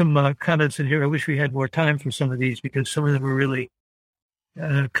 There's some comments in here. I wish we had more time for some of these because some of them are really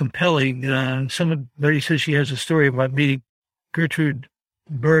compelling. Somebody says she has a story about meeting Gertrude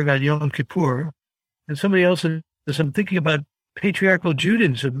Berg on Yom Kippur. And somebody else says, I'm thinking about patriarchal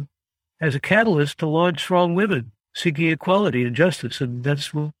Judaism as a catalyst to launch strong women seeking equality and justice. And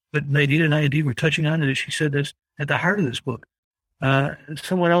that's what Nadine and I indeed were touching on. And she said that's at the heart of this book.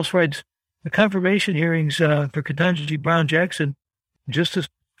 Someone else writes, the confirmation hearings for Ketanji Brown Jackson just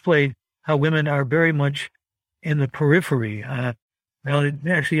displayed how women are very much in the periphery.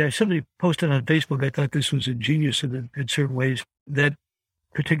 Somebody posted on Facebook, I thought this was ingenious in certain ways, that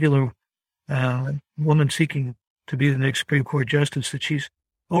particular woman seeking to be the next Supreme Court justice, that she's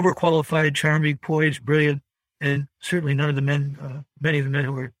overqualified, charming, poised, brilliant, and certainly none of the men, many of the men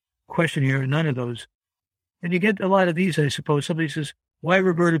who are questioning her, none of those. And you get a lot of these, I suppose. Somebody says, why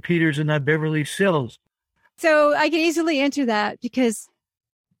Roberta Peters and not Beverly Sills? So I can easily answer that because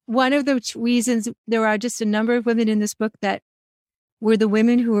one of the reasons there are just a number of women in this book that were the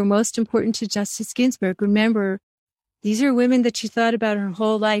women who were most important to Justice Ginsburg. Remember, these are women that she thought about her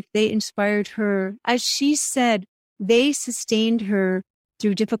whole life. They inspired her. As she said, they sustained her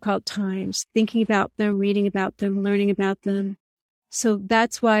through difficult times, thinking about them, reading about them, learning about them. So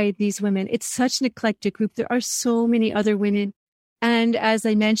that's why these women, it's such an eclectic group. There are so many other women. And as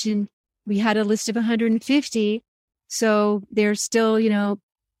I mentioned, we had a list of 150. So there's still,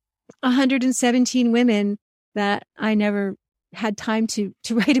 117 women that I never had time to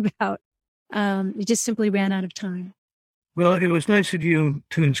write about. It just simply ran out of time. Well, it was nice of you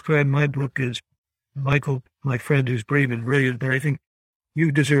to inscribe my book as Michael, my friend who's brave and brilliant, but I think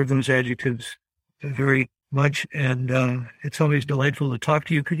you deserve those adjectives very much. And it's always delightful to talk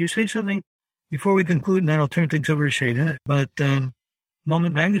to you. Could you say something before we conclude? And then I'll turn things over to Shana. But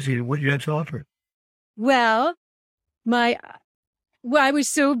Moment Magazine and what you had to offer. Well, I was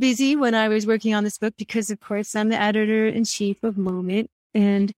so busy when I was working on this book because, of course, I'm the editor-in-chief of Moment,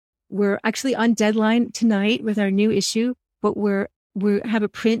 and we're actually on deadline tonight with our new issue, but we have a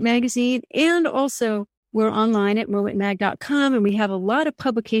print magazine, and also we're online at momentmag.com, and we have a lot of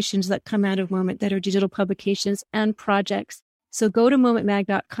publications that come out of Moment that are digital publications and projects. So go to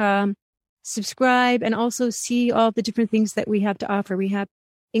momentmag.com, subscribe, and also see all the different things that we have to offer. We have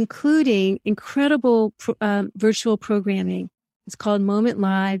including incredible virtual programming. It's called Moment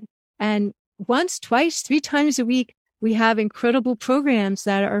Live. And once, twice, 3 times a week, we have incredible programs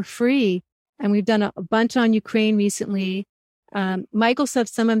that are free. And we've done a bunch on Ukraine recently. Michael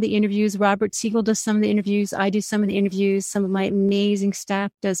does some of the interviews. Robert Siegel does some of the interviews. I do some of the interviews. Some of my amazing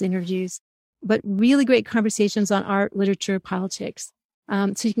staff does interviews. But really great conversations on art, literature, politics.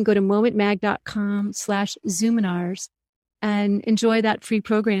 So you can go to momentmag.com/Zoominars and enjoy that free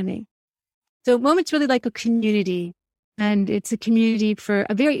programming. So Moment's really like a community, and it's a community for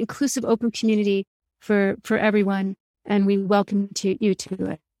a very inclusive, open community for everyone. And we welcome you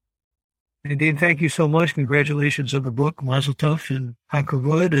to it. Nadine, thank you so much. Congratulations on the book, Mazel Tov and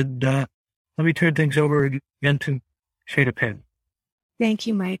Hakavod. And let me turn things over again to Shana Penn. Thank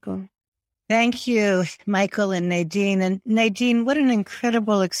you, Michael. Thank you, Michael and Nadine. And Nadine, what an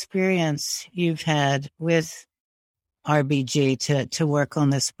incredible experience you've had with RBG to work on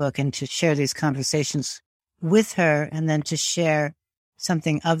this book and to share these conversations with her, and then to share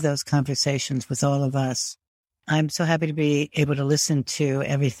something of those conversations with all of us. I'm so happy to be able to listen to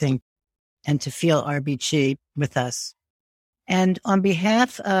everything and to feel RBG with us. And on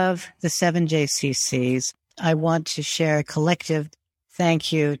behalf of the 7 JCCs, I want to share a collective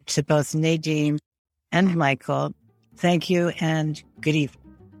thank you to both Nadine and Michael. Thank you and good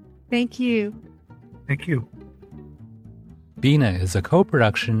evening. Thank you. Thank you. Bina is a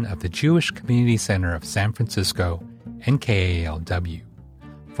co-production of the Jewish Community Center of San Francisco and KALW.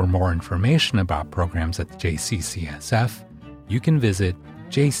 For more information about programs at the JCCSF, you can visit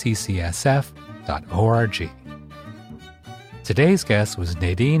jccsf.org. Today's guest was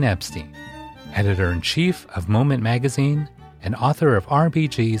Nadine Epstein, editor-in-chief of Moment Magazine and author of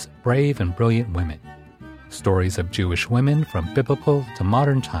RBG's Brave and Brilliant Women, Stories of Jewish Women from Biblical to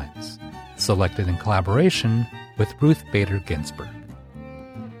Modern Times, selected in collaboration with Ruth Bader Ginsburg.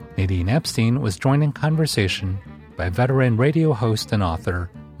 Nadine Epstein was joined in conversation by veteran radio host and author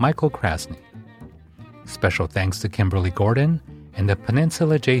Michael Krasny. Special thanks to Kimberly Gordon and the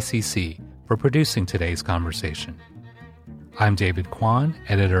Peninsula JCC for producing today's conversation. I'm David Kwan,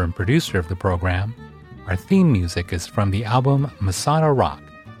 editor and producer of the program. Our theme music is from the album Masada Rock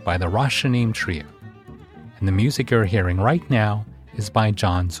by the Rashanim Trio. And the music you're hearing right now is by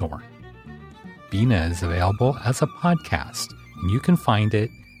John Zorn. Bina is available as a podcast, and you can find it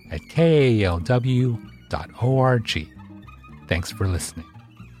at kalw.org. Thanks for listening.